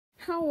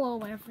Hello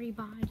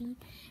everybody,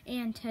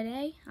 and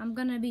today I'm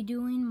gonna be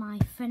doing my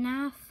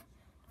Fnaf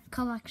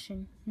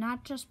collection.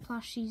 Not just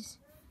plushies,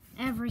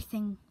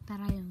 everything that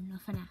I own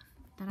of Fnaf,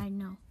 that I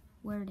know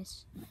where it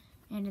is,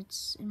 and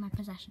it's in my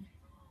possession.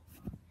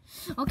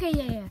 Okay,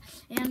 yeah.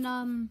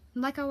 And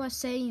like I was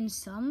saying,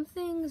 some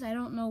things I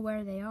don't know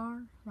where they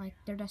are, like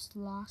they're just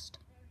lost.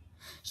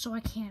 So I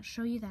can't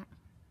show you that.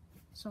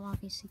 So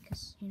obviously,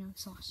 because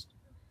it's lost.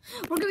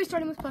 We're gonna be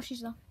starting with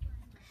plushies though.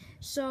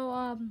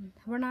 So,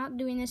 we're not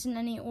doing this in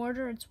any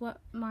order. It's what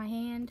my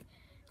hand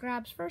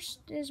grabs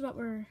first is what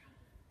we're,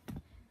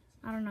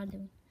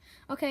 doing.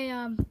 Okay,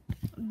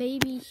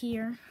 baby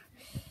here.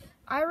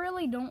 I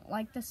really don't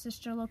like the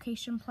sister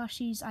location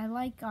plushies. I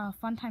like,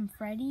 Funtime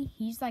Freddy.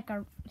 He's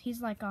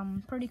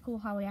pretty cool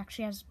how he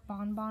actually has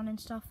Bonbon and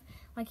stuff.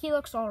 Like, he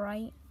looks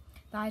alright.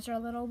 The eyes are a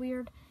little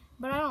weird.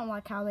 But I don't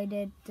like how they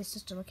did the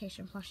sister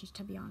location plushies,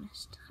 to be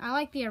honest. I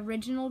like the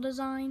original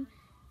design,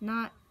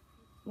 not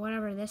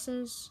whatever this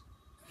is.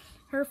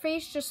 Her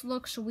face just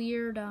looks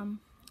weird.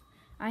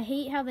 I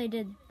hate how they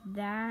did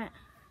that.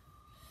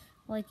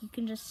 Like, you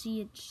can just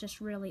see it's just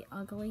really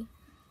ugly.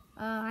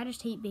 I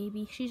just hate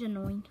baby. She's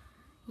annoying.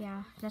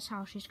 Yeah, that's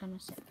how she's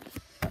gonna sit.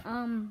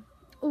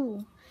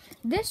 Ooh.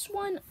 This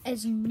one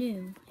is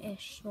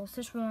new-ish. Well,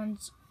 this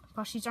one's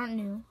plushies aren't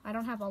new. I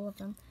don't have all of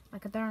them.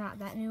 Like, they're not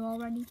that new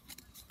already.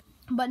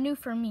 But new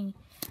for me.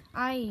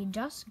 I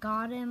just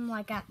got him,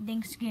 like, at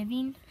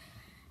Thanksgiving.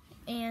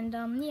 And,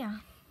 yeah.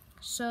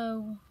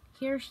 So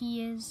here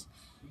he is.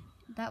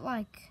 That,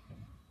 like,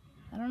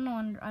 I don't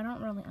know. I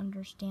don't really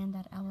understand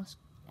that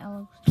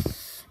endoskeleton.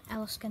 I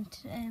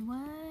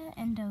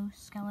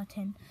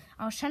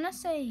was trying to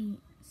say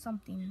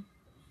something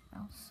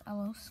else.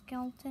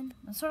 Endoskeleton.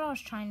 That's what I was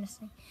trying to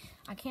say.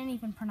 I can't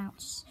even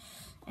pronounce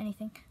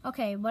anything.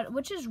 Okay, but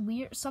which is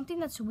weird.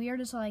 Something that's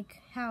weird is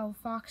like how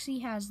Foxy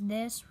has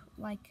this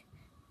like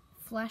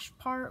flesh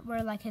part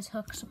where like his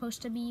hook's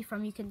supposed to be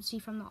from, you can see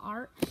from the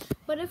art.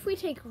 But if we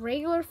take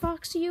regular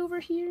Foxy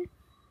over here,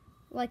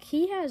 like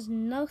he has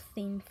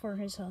nothing for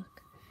his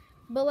hook.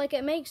 But like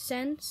it makes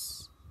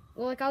sense.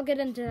 Well, like I'll get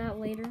into that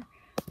later.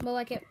 But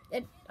like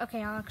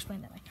okay, I'll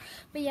explain that later.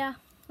 But yeah,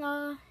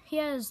 he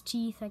has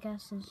teeth, I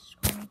guess is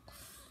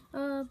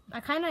cool. I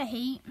kind of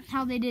hate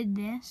how they did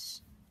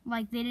this.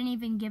 Like they didn't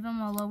even give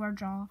him a lower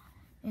jaw.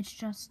 It's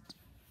just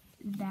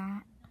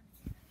that.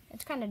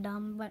 It's kind of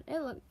dumb, but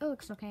it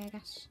looks okay, I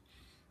guess.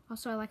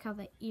 Also, I like how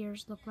the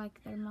ears look like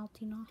they're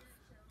melting off.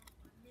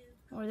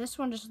 Or this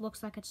one just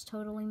looks like it's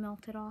totally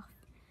melted off.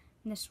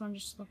 And this one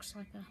just looks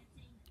like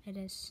it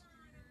is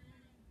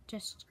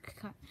just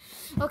cut.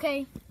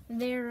 Okay,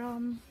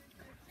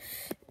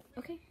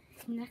 okay,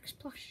 next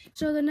plush.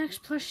 So the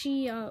next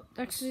plushie,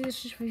 actually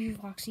this is for you,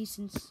 Foxy,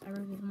 since I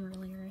reviewed them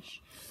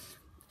earlier-ish.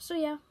 So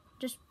yeah,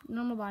 just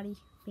normal body,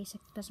 basic,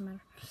 doesn't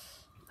matter.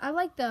 I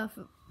like the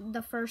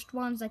first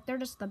ones, like they're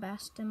just the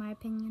best in my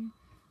opinion.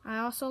 I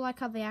also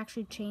like how they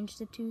actually changed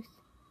the tooth.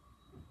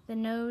 The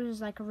nose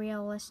is like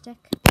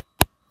realistic.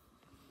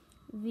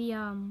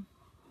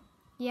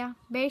 Yeah,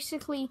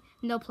 basically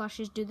no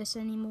plushes do this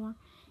anymore.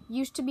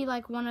 Used to be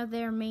like one of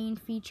their main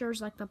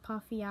features, like the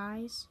puffy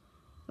eyes.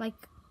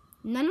 Like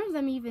none of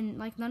the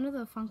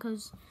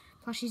Funkos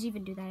plushies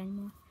even do that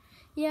anymore.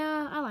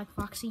 Yeah, I like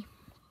Foxy.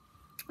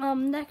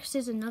 Next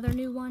is another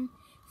new one,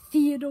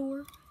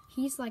 Theodore.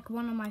 He's like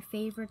one of my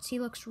favorites. He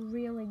looks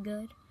really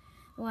good.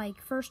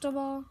 Like, first of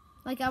all,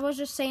 like I was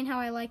just saying how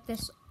I like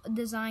this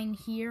design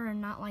here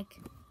and not like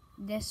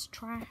this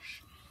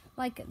trash.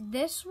 Like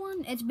this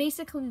one, it's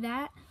basically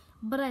that,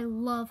 but I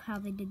love how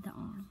they did the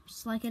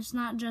arms. Like it's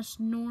not just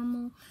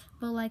normal,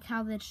 but like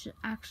how it's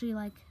actually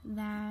like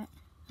that.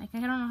 Like I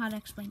don't know how to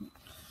explain it.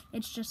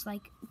 It's just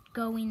like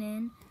going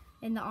in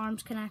and the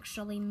arms can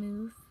actually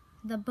move.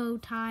 The bow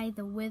tie,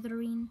 the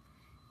withering,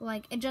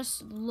 like it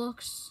just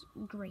looks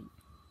great.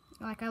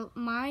 Like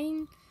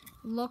mine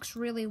looks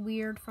really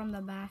weird from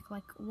the back.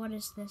 Like what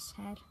is this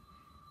head?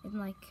 And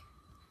like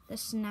the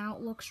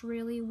snout looks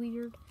really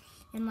weird.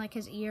 And like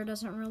his ear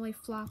doesn't really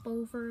flop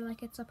over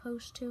like it's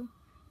supposed to.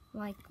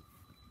 Like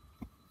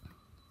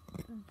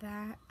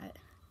that.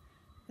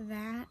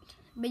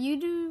 But you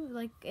do,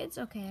 like, it's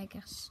okay, I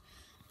guess.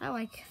 I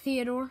like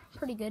Theodore,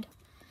 pretty good.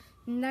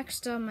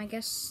 Next, I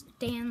guess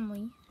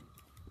Stanley.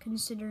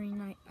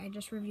 Considering I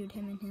just reviewed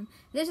him and him.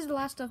 This is the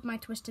last of my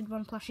Twisted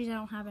One plushies. I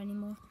don't have any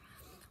more.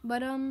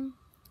 But,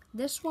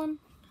 this one,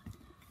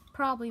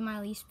 probably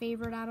my least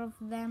favorite out of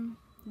them,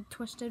 the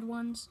Twisted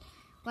ones.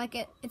 Like,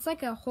 it's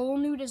like a whole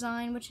new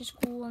design, which is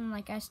cool, and,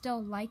 like, I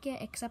still like it,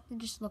 except it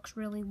just looks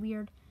really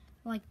weird.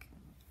 Like,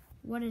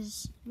 what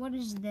is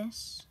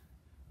this?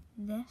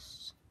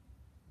 This?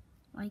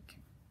 Like,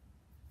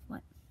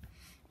 what?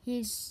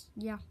 His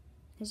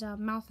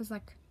mouth is,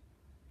 like,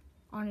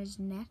 on his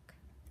neck.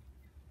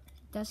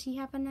 Does he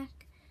have a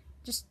neck?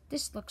 Just,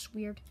 this looks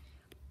weird.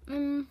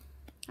 I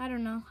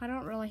don't know. I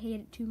don't really hate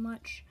it too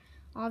much.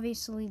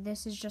 Obviously,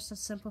 this is just as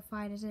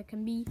simplified as it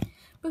can be,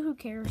 but who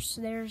cares?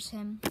 There's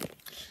him.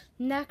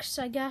 Next,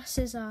 I guess,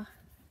 is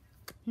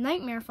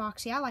Nightmare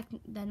Foxy. I like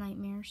the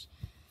nightmares.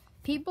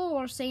 People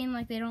are saying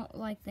like they don't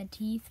like the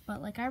teeth,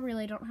 but like I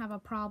really don't have a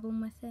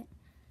problem with it.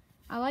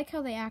 I like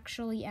how they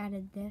actually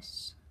added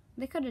this.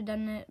 They could have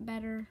done it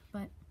better,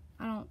 but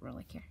I don't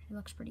really care. It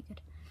looks pretty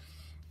good.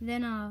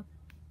 Then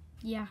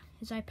yeah,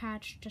 his eye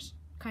patch just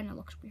kind of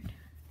looks weird.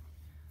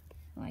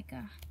 Like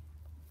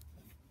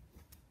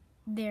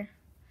there,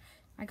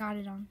 I got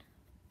it on.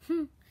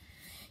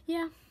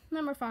 Yeah,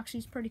 number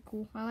Foxy's pretty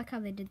cool. I like how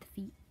they did the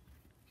feet.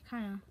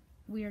 Kind of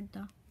weird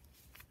though.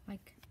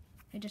 Like,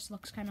 it just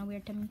looks kind of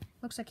weird to me.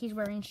 Looks like he's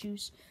wearing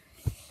shoes.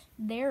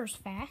 There's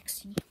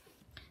Foxy.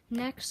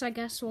 Next, I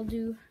guess we'll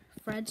do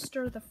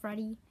Fredster the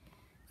Freddy.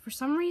 For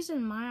some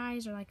reason, my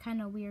eyes are like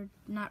kind of weird.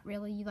 Not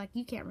really, like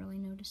you can't really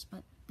notice,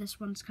 but this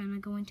one's kind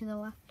of going to the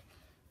left.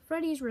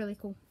 Freddy's really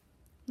cool.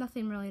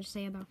 Nothing really to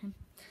say about him.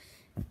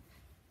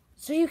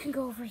 So you can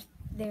go over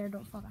there.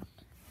 Don't fall down.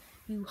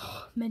 You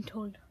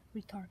mental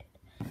retarded.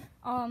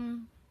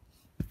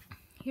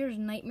 Here's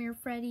Nightmare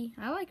Freddy.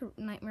 I like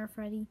Nightmare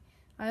Freddy.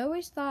 I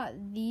always thought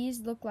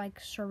these look like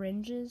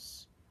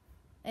syringes.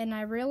 And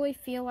I really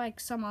feel like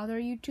some other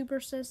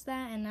YouTuber says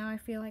that. And now I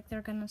feel like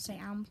they're going to say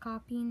I'm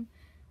copying.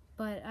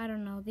 But I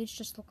don't know. These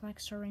just look like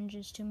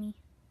syringes to me.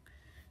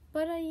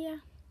 But yeah,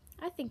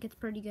 I think it's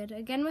pretty good.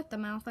 Again, with the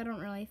mouth, I don't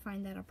really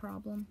find that a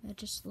problem. It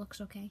just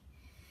looks okay.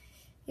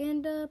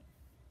 And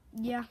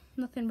yeah,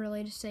 nothing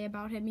really to say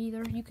about him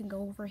either. You can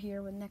go over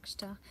here with next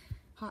to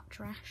Hot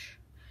Trash.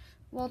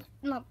 Well,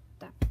 not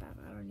that bad.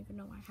 I don't even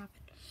know why it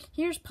happened.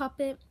 Here's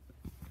Puppet.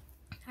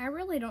 I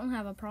really don't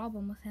have a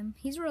problem with him.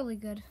 He's really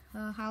good.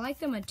 I like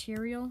the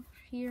material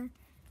here.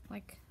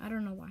 Like, I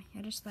don't know why.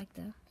 I just like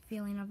the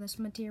feeling of this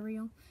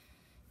material.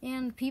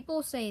 And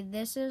people say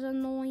this is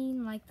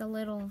annoying, like the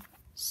little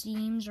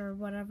seams or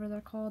whatever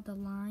they're called, the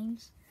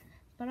lines.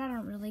 But I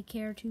don't really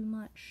care too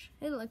much.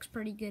 It looks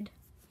pretty good.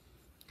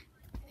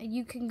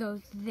 You can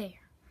go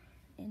there.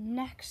 And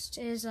next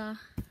is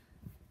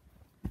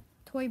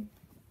Toy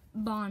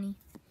Bonnie.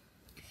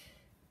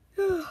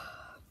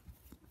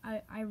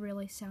 I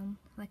really sound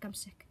like I'm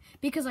sick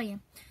because I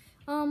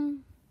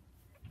am.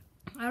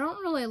 I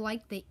don't really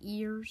like the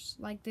ears.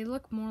 Like, they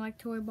look more like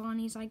Toy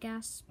Bonnie's, I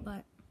guess,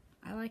 but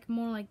I like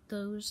more like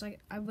those. Like,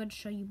 I would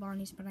show you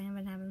Bonnie's, but I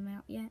haven't had them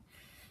out yet.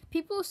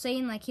 People are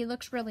saying like he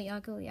looks really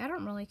ugly. I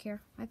don't really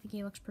care. I think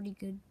he looks pretty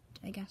good,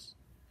 I guess.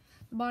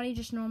 The body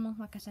just normal,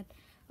 like I said,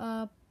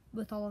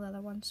 with all of the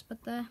other ones.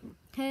 But the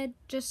head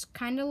just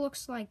kind of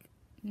looks like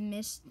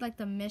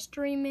the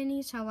mystery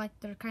minis, how like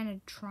they're kind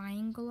of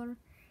triangular,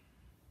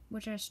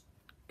 which I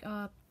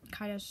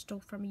kind of stole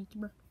from a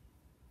YouTuber,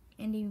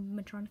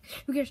 Animatronic.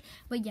 Who cares?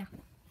 But yeah,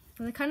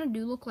 they kind of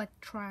do look like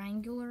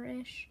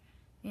triangular-ish,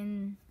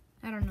 and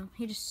I don't know.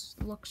 He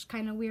just looks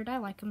kind of weird. I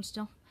like him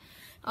still.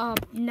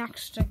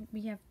 Next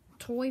we have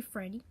Toy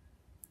Freddy.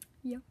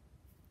 Yeah,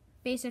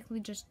 basically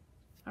just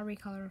a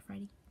recolor of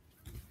Freddy.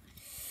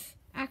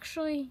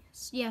 Actually,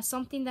 yeah,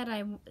 something that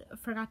I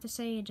forgot to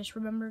say, I just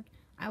remembered.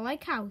 I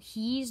like how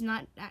he's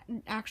not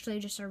actually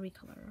just a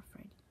recolor of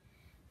Freddy.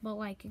 But,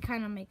 like, it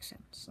kind of makes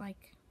sense.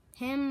 Like,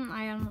 him,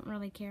 I don't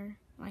really care.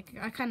 Like,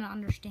 I kind of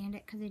understand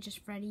it because he's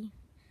just Freddy,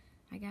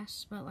 I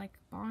guess. But, like,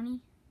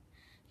 Bonnie,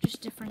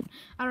 just different.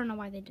 I don't know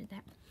why they did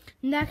that.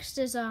 Next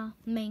is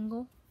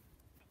Mangle.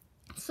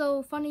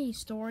 So, funny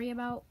story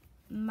about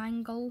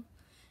Mangle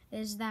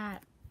is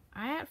that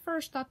I at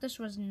first thought this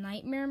was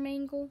Nightmare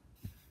Mangle.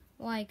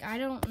 Like, I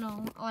don't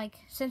know. Like,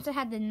 since it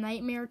had the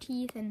nightmare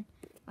teeth and,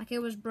 like, it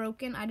was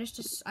broken, I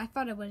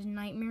thought it was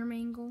Nightmare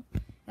Mangle.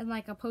 And,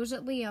 like,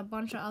 supposedly a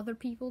bunch of other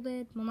people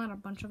did. Well, not a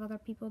bunch of other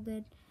people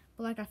did,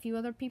 but, like, a few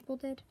other people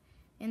did.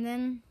 And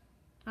then,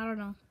 I don't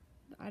know.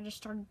 I just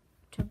started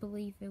to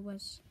believe it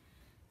was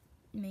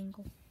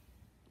Mangle.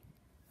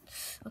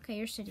 Okay,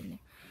 you're sitting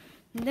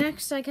there.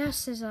 Next, I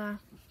guess, is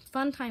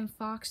Funtime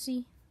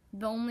Foxy,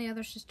 the only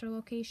other sister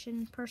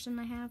location person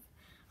I have.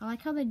 I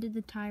like how they did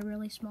the tie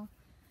really small.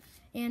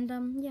 And,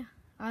 yeah,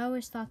 I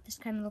always thought this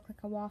kind of looked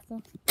like a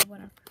waffle, but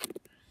whatever.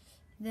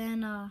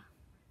 Then,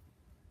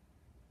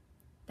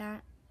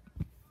 that,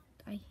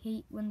 I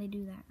hate when they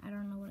do that. I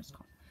don't know what it's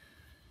called.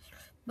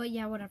 But,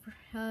 yeah, whatever.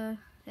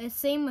 It's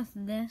same with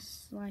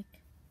this, like,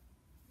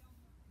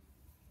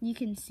 you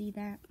can see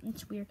that.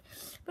 It's weird.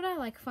 But I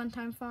like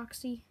Funtime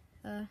Foxy.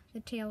 The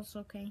tail's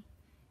okay.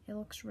 It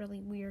looks really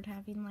weird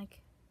having,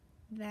 like,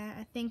 that.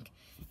 I think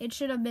it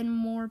should have been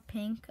more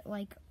pink,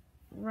 like,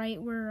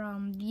 right where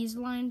these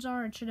lines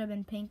are. It should have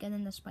been pink, and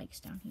then the spikes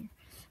down here.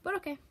 But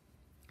okay.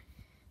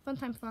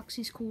 Funtime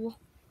Foxy's cool.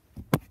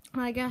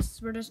 I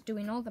guess we're just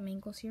doing all the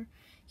Mangles here.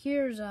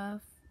 Here's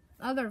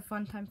other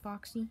Funtime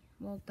Foxy.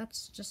 Well,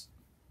 that's just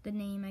the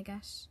name, I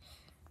guess.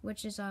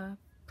 Which is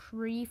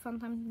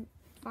pre-Funtime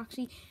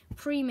Foxy.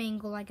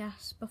 Pre-Mangle, I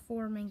guess.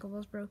 Before Mangle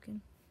was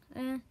broken.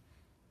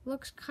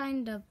 Looks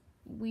kind of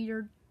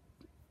weird.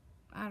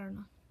 I don't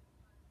know.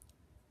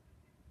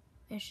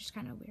 It's just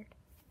kind of weird.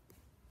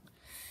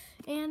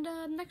 And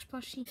next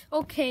plushie.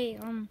 Okay,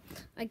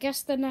 I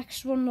guess the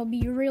next one will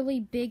be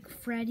really big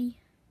Freddy.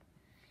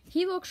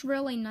 He looks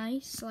really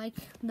nice. Like,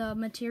 the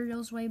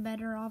material's way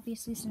better,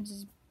 obviously, since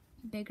he's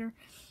bigger.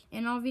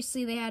 And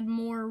obviously they had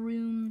more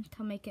room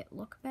to make it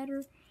look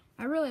better.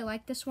 I really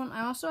like this one.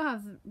 I also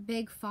have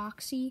Big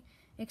Foxy,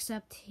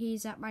 except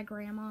he's at my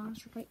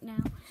grandma's right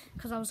now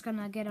because I was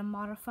gonna get him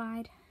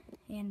modified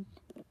and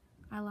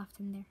I left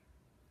him there.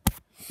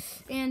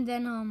 And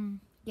then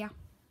yeah.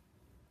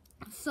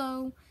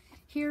 So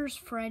here's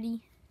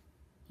Freddy.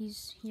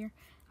 He's here.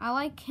 I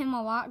like him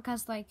a lot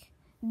because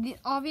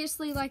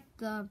obviously I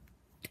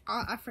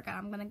forgot,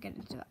 I'm gonna get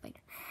into that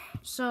later.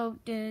 So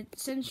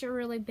since you're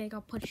really big,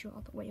 I'll put you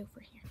all the way over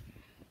here.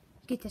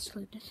 Get this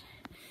looted.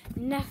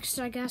 Next,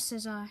 I guess,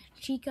 is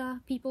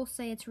Chica. People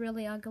say it's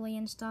really ugly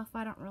and stuff.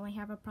 I don't really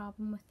have a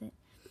problem with it.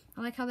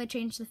 I like how they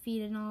changed the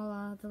feet and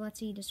all. The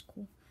Let's Eat is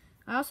cool.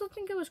 I also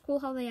think it was cool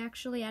how they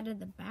actually added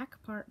the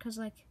back part, because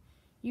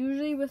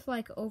usually with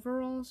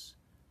overalls,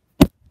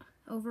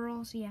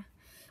 yeah,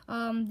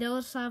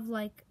 they'll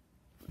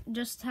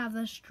just have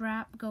the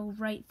strap go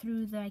right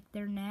through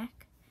their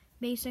neck,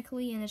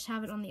 basically, and just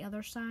have it on the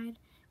other side.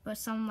 But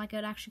some it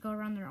would actually go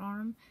around their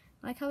arm.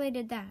 I like how they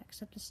did that,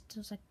 except it's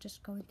just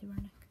just going through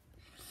her neck.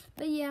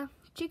 But yeah,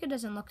 Chica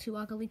doesn't look too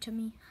ugly to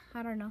me.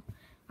 I don't know.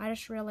 I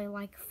just really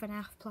like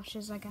Fnaf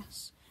plushes, I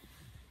guess.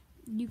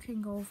 You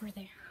can go over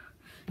there.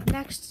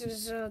 Next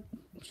is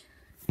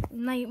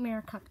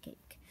Nightmare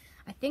Cupcake.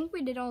 I think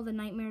we did all the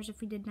nightmares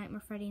if we did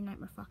Nightmare Freddy and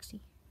Nightmare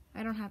Foxy.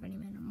 I don't have any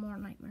more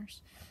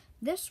nightmares.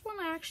 This one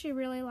I actually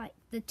really like.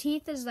 The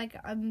teeth is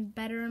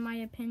better in my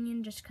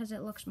opinion, just because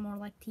it looks more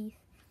like teeth.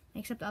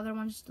 Except the other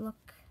ones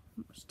look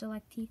still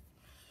like teeth.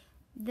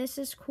 This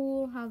is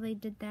cool how they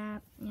did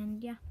that,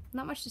 and yeah,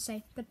 not much to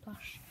say. Good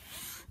plush.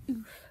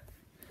 Oof.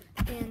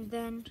 And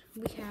then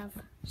we have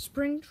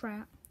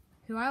Springtrap,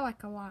 who I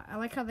like a lot. I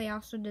like how they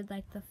also did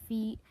the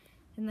feet,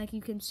 and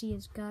you can see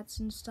his guts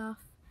and stuff,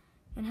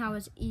 and how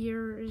his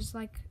ear is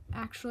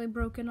actually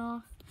broken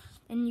off,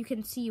 and you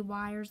can see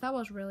wires. That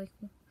was really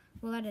cool.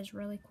 Well, that is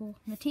really cool.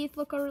 And the teeth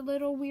look a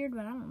little weird,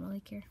 but I don't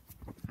really care.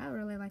 I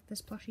really like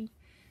this plushie.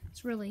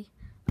 It's really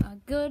a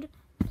good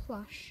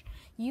plush.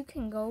 You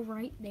can go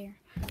right there.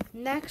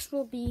 Next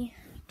will be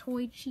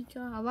Toy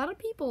Chica. A lot of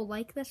people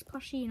like this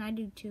plushie, and I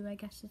do too. I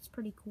guess it's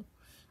pretty cool.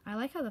 I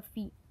like how the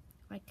feet,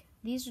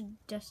 these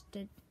just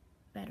did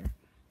better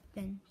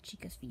than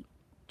Chica's feet.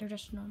 They're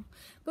just normal.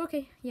 But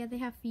okay, yeah, they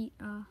have feet.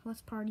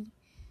 Let's party.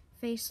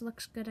 Face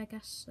looks good, I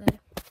guess.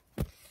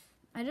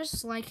 I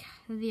just like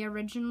the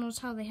originals,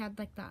 how they had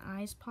the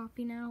eyes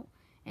popping out.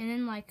 And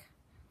then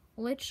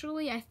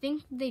literally, I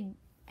think they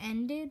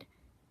ended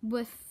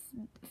with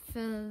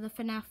the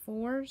FNAF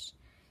 4s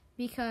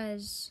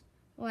because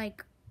I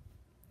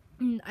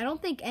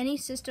don't think any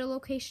sister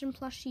location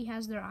plushie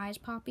has their eyes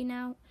popping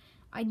out.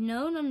 I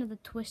know none of the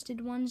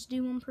twisted ones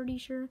do, I'm pretty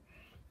sure.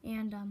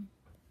 And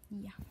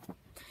yeah.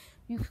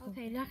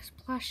 Okay, next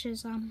plush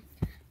is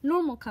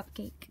Normal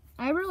Cupcake.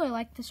 I really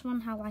like this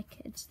one, how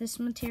it's this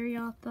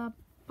material at the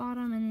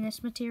bottom and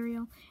this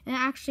material, and it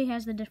actually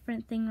has the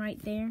different thing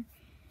right there.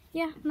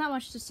 Yeah, not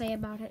much to say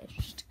about it. It's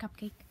just a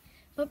cupcake,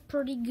 but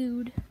pretty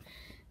good.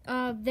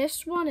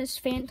 This one is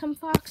Phantom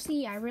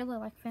Foxy. I really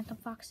like Phantom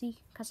Foxy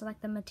because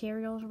the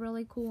material is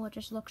really cool. It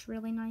just looks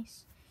really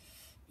nice.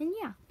 And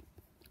yeah,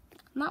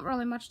 not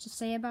really much to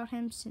say about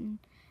him, and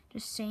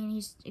just saying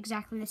he's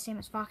exactly the same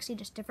as Foxy,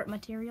 just different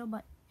material.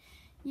 But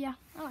yeah,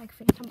 I like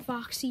Phantom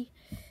Foxy.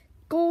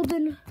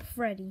 Golden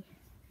Freddy.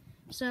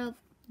 So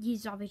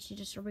he's obviously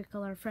just a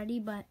regular Freddy,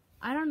 but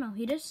I don't know.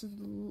 He just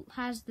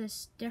has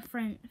this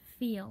different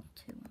feel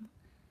to him,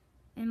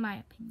 in my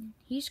opinion.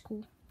 He's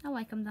cool. I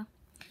like him though.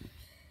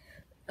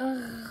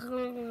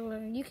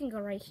 You can go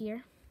right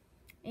here.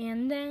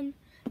 And then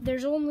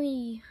there's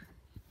only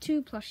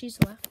 2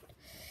 plushies left.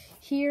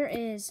 Here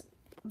is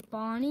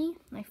Bonnie.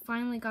 I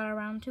finally got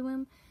around to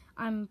him.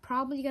 I'm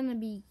probably going to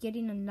be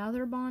getting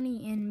another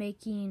Bonnie and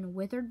making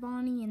Withered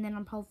Bonnie. And then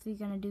I'm hopefully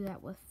going to do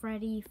that with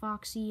Freddy,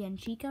 Foxy, and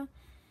Chica.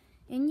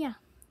 And yeah.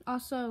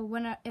 Also,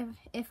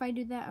 if I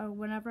do that, or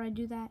whenever I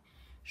do that,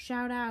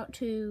 shout out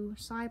to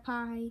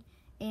SciPi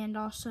and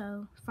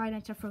also Five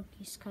Nights at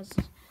Frokies, because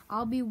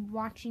I'll be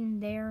watching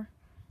their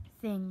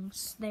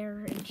things,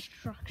 their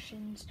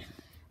instructions.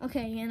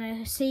 Okay, and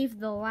I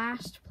saved the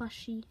last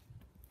plushie,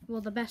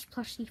 well, the best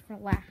plushie for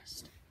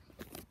last.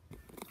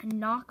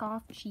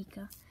 Knockoff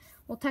Chica.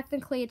 Well,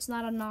 technically, it's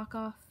not a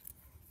knockoff.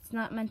 It's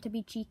not meant to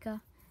be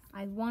Chica.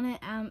 I won it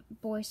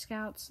at Boy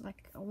Scouts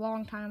a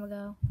long time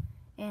ago.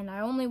 And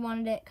I only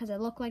wanted it because it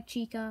looked like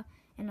Chica.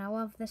 And I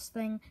love this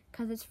thing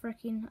because it's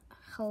freaking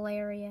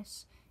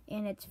hilarious.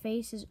 And its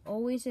face is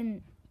always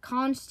in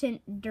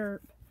constant derp.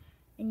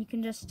 And you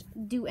can just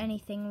do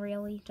anything,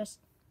 really. Just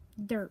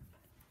derp.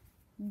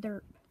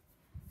 Derp.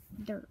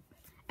 Derp.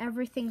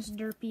 Everything's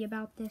derpy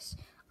about this.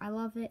 I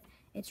love it.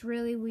 It's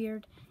really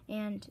weird.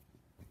 And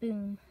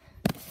boom.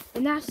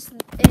 And that's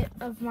it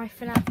of my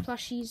FNAF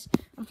plushies.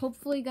 I'm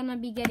hopefully gonna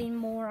be getting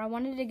more. I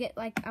wanted to get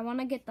I want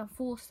to get the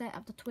full set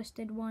of the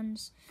twisted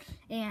ones,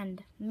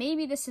 and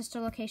maybe the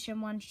sister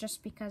location ones,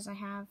 just because I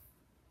have,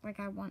 I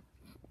don't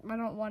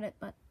want it,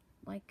 but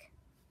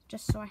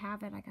just so I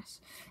have it, I guess.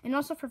 And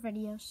also for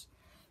videos.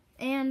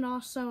 And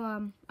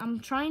also, I'm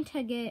trying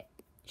to get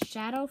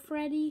Shadow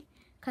Freddy,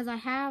 because I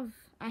have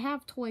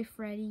Toy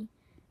Freddy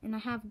and I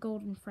have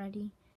Golden Freddy.